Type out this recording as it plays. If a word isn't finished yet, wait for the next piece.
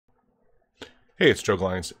Hey, it's Joe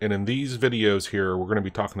Glines, and in these videos here, we're going to be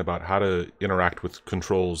talking about how to interact with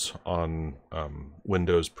controls on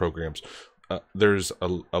Windows programs. There's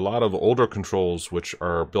a lot of older controls which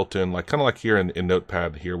are built in, like kind of like here in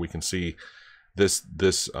Notepad. Here we can see this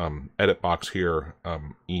edit box here,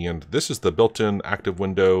 and this is the built-in active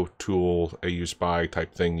window tool, AU Spy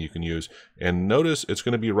type thing you can use. And notice it's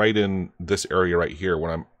going to be right in this area right here.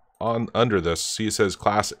 When I'm under this, see it says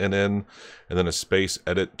class NN and then a space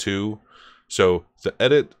edit 2. So the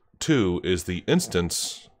edit 2 is the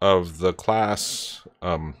instance of the class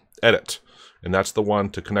edit, and that's the one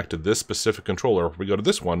to connect to this specific controller. If we go to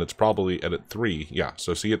this one, it's probably edit 3. Yeah,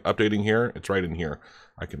 so see it updating here? It's right in here.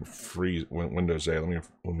 I can freeze Windows A.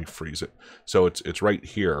 Let me freeze it. So it's right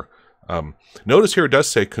here. Notice here it does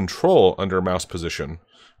say control under mouse position,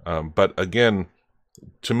 but again,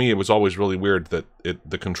 to me, it was always really weird that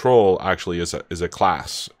the control actually is a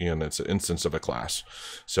class, and it's an instance of a class.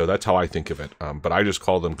 So that's how I think of it. But I just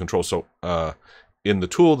call them controls. So in the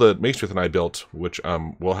tool that Maestro and I built, which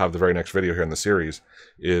we'll have the very next video here in the series,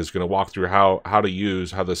 is going to walk through how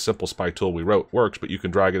this simple spy tool we wrote works. But you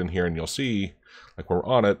can drag it in here, and you'll see, like when we're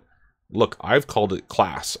on it, look, I've called it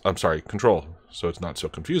class. I'm sorry, control. So it's not so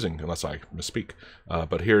confusing unless I misspeak.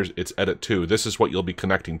 But it's edit 2. This is what you'll be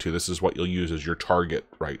connecting to. This is what you'll use as your target,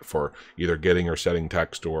 right, for either getting or setting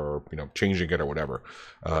text or changing it or whatever.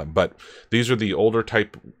 But these are the older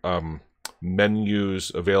type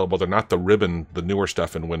menus available. They're not the ribbon, the newer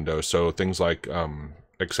stuff in Windows. So things like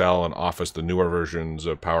Excel and Office, the newer versions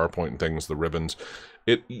of PowerPoint and things, the ribbons.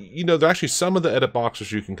 There are actually some of the edit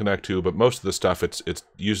boxes you can connect to, but most of the stuff it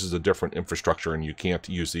uses a different infrastructure, and you can't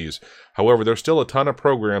use these. However, there's still a ton of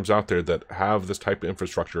programs out there that have this type of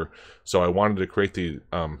infrastructure. So I wanted to create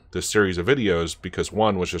this series of videos because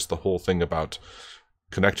one was just the whole thing about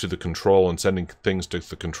connect to the control and sending things to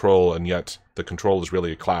the control, and yet the control is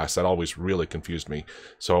really a class. That always really confused me.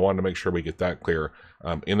 So I wanted to make sure we get that clear.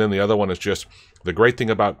 And then the other one is just the great thing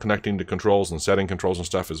about connecting to controls and setting controls and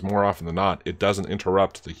stuff is more often than not, it doesn't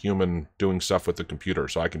interrupt the human doing stuff with the computer.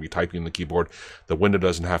 So I can be typing in the keyboard. The window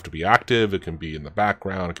doesn't have to be active. It can be in the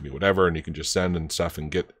background. It can be whatever, and you can just send and stuff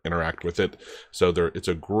and interact with it. So it's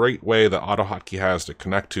a great way that AutoHotkey has to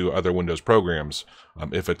connect to other Windows programs.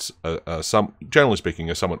 If it's generally speaking,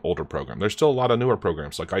 a somewhat older program. There's still a lot of newer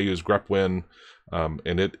programs. Like I use grepwin,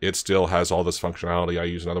 and it still has all this functionality. I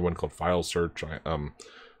use another one called File Search.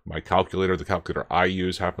 My calculator, the calculator I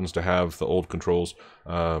use, happens to have the old controls.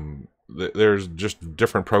 There's just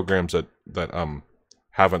different programs that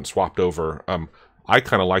haven't swapped over. I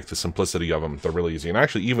kind of like the simplicity of them. They're really easy. And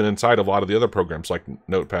actually, even inside of a lot of the other programs like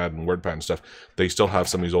Notepad and WordPad and stuff, they still have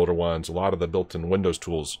some of these older ones. A lot of the built-in Windows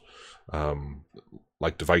tools,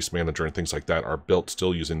 like Device Manager and things like that, are built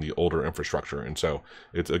still using the older infrastructure. And so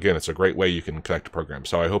it's a great way you can connect to programs.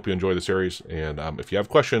 So I hope you enjoy the series. And if you have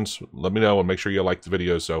questions, let me know, and make sure you like the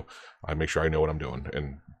videos so I make sure I know what I'm doing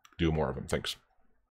and do more of them. Thanks.